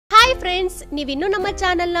Friends, ನೀವಿನ್ನೂ ನಮ್ಮ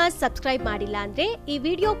channel ನ ಸಬ್ಸ್ಕ್ರೈಬ್ ಮಾಡಿಲ್ಲ ಅಂದ್ರೆ ಈ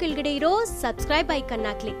ವಿಡಿಯೋ ಕೆಳಗಡೆ ಇರೋ ಸಬ್ಸ್ಕ್ರೈಬ್ ಐಕನ್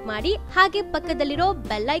ನ ಕ್ಲಿಕ್ ಮಾಡಿ, ಹಾಗೆ ಪಕ್ಕದಲ್ಲಿರೋ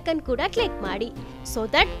ಬೆಲ್ ಐಕನ್ ಕೂಡ ಕ್ಲಿಕ್ ಮಾಡಿ ಸೋ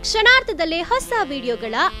ದಟ್ ಕ್ಷಣಾರ್ಧದಲ್ಲೇ ಹೊಸ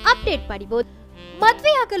ವಿಡಿಯೋಗಳ ಅಪ್ಡೇಟ್ ಪಡಿಬಹುದು.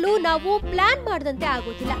 ಮದುವೆಯಾಗಲು ನಾವು ಪ್ಲಾನ್ ಮಾಡದಂತೆ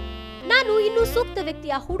ಆಗೋದಿಲ್ಲ. ನಾನು ಇನ್ನು ಸೂಕ್ತ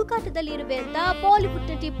ವ್ಯಕ್ತಿಯ ಹುಡುಕಾಟದಲ್ಲಿ ಇರುವೆ ಅಂತ ಬಾಲಿವುಡ್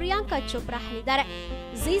ನಟಿ ಪ್ರಿಯಾಂಕಾ ಚೋಪ್ರಾ ಹೇಳಿದ್ದಾರೆ.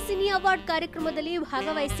 ಜಿ ಸಿನಿ ಅವಾರ್ಡ್ ಕಾರ್ಯಕ್ರಮದಲ್ಲಿ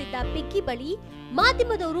ಭಾಗವಹಿಸಿದ್ದ ಪಿಗ್ಗಿ ಬಳಿ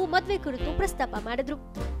ಮಾಧ್ಯಮದವರು ಮದುವೆ ಕುರಿತು ಪ್ರಸ್ತಾಪ ಮಾಡಿದ್ರು.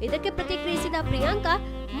 ಇದಕ್ಕೆ ಪ್ರತಿಕ್ರಿಯಿಸಿದ ಪ್ರಿಯಾಂಕಾ,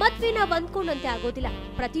 ಮದ್ವೆ ನಾವು ಅಂದ್ಕೊಂಡಂತೆ ಆಗೋದಿಲ್ಲ.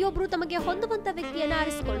 ಪ್ರತಿಯೊಬ್ರು ತಮಗೆ ಹೊಂದುವಂತ ವ್ಯಕ್ತಿಯನ್ನ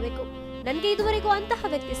ಆರಿಸಿಕೊಳ್ಬೇಕು. ನನ್ಗೆ ಇದುವರೆಗೂ ಅಂತಹ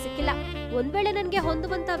ವ್ಯಕ್ತಿ ಸಿಕ್ಕಿಲ್ಲ. ಒಂದ್ ವೇಳೆ ನನ್ಗೆ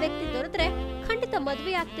ಹೊಂದುವಂತ ವ್ಯಕ್ತಿ ದೊರೆತರೆ ಖಂಡಿತ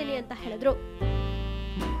ಮದ್ವೆ ಆಗ್ತೇನೆ ಅಂತ ಹೇಳಿದ್ರು.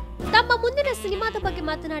 ತಮ್ಮ ಮುಂದಿನ ಸಿನಿಮಾದ ಬಗ್ಗೆ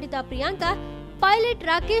ಮಾತನಾಡಿದ ಪ್ರಿಯಾಂಕಾ, ಪೈಲಟ್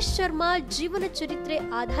ರಾಕೇಶ್ ಶರ್ಮಾ ಜೀವನ ಚರಿತ್ರೆ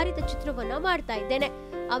ಆಧಾರಿತ ಚಿತ್ರವನ್ನ ಮಾಡ್ತಾ ಇದ್ದೇನೆ.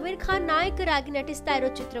 ಅಮೀರ್ ಖಾನ್ ನಾಯಕರಾಗಿ ನಟಿಸ್ತಾ ಇರೋ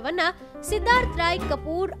ಚಿತ್ರವನ್ನ ಸಿದ್ಧಾರ್ಥ್ ರಾಯ್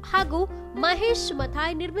ಕಪೂರ್ ಹಾಗೂ ಮಹೇಶ್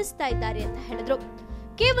ಮಥಾಯ್ ನಿರ್ಮಿಸ್ತಾ ಇದ್ದಾರೆ ಅಂತ ಹೇಳಿದ್ರು.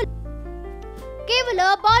 ಕೇವಲ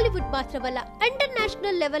ಬಾಲಿವುಡ್ ಮಾತ್ರವಲ್ಲ, ಇಂಟರ್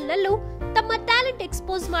ನ್ಯಾಷನಲ್ ಲೆವೆಲ್ ನಲ್ಲೂ ತಮ್ಮ ಟ್ಯಾಲೆಂಟ್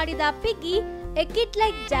ಎಕ್ಸ್ಪೋಸ್ ಮಾಡಿದ piggy, A kid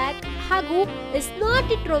like Jack ಹಾಗೂ ಇಟ್ಸ್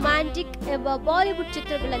ನಾಟ್ ಇಟ್ ರೊಮ್ಯಾಂಟಿಕ್ ಎಂಬ ಬಾಲಿವುಡ್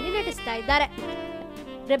ಚಿತ್ರಗಳಲ್ಲಿ ನಟಿಸ್ತಾ ಇದ್ದಾರೆ.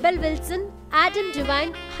 ರೆಬೆಲ್ ವಿಲ್ಸನ್, ಆಡಮ್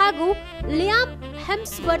ಡಿವೈನ್ ಹಾಗೂ ಲಿಯಾಮ್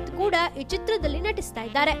ಹೆಮ್ಸ್ವರ್ತ್ ಕೂಡ ಈ ಚಿತ್ರದಲ್ಲಿ ನಟಿಸ್ತಾ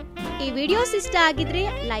ಇದ್ದಾರೆ. ಈ ವಿಡಿಯೋಸ್ ಇಷ್ಟ ಆಗಿದ್ರೆ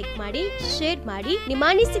ಲೈಕ್ ಮಾಡಿ, ಶೇರ್ ಮಾಡಿ, ನಿಮ್ಮ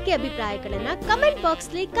ಅನಿಸಿಕೆ ಅಭಿಪ್ರಾಯಗಳನ್ನ ಕಮೆಂಟ್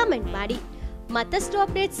ಬಾಕ್ಸ್ ಲಿ ಕಮೆಂಟ್ ಮಾಡಿ. ಮತ್ತಷ್ಟು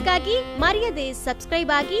ಅಪ್ಡೇಟ್ಸ್ಗಾಗಿ ಮರೆಯದೆ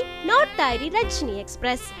ಸಬ್ಸ್ಕ್ರೈಬ್ ಆಗಿ ನೋಡ್ತಾ ಇರಿ Rajani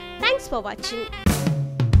express. Thanks for watching.